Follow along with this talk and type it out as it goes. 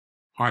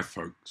Hi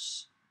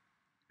folks,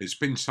 it's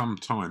been some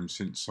time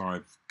since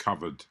I've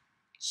covered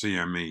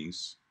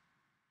CMEs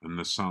and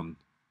the sun,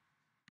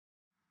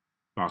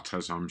 but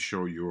as I'm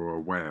sure you're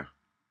aware,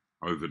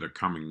 over the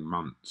coming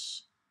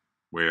months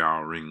we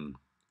are in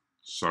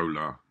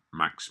solar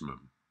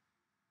maximum.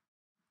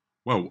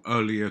 Well,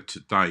 earlier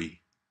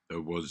today there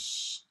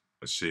was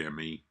a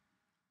CME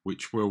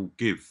which will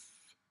give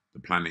the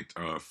planet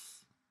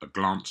Earth a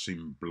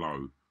glancing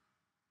blow.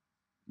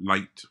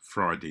 Late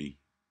Friday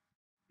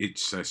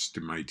it's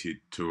estimated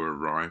to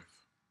arrive.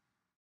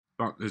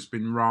 But there's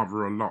been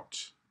rather a lot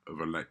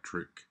of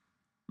electric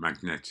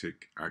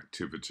magnetic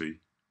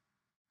activity,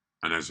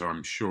 and as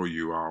I'm sure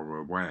you are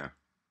aware,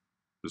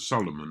 the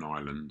Solomon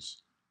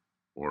Islands,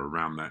 or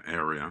around that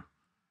area,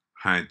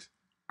 had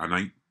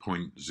an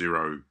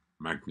 8.0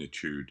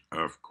 magnitude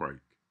earthquake.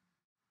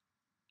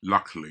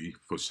 Luckily,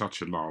 for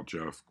such a large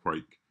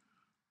earthquake,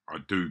 I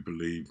do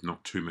believe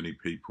not too many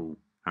people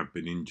have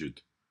been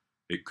injured.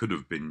 It could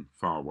have been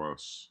far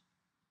worse.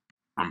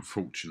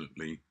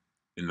 Unfortunately,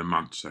 in the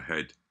months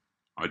ahead,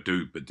 I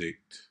do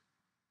predict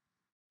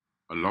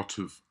a lot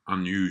of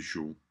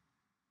unusual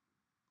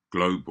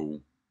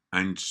global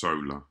and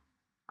solar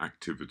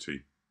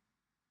activity.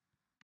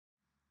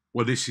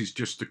 Well, this is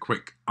just a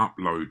quick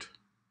upload,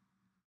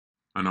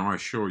 and I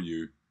assure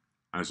you,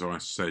 as I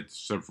said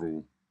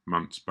several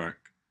months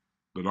back,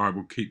 that I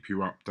will keep you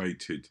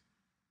updated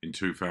in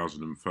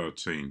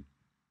 2013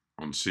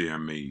 on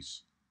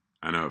CMEs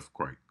and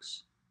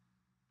earthquakes.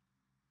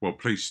 Well,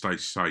 please stay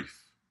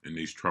safe in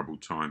these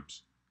troubled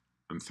times,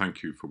 and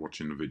thank you for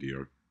watching the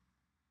video.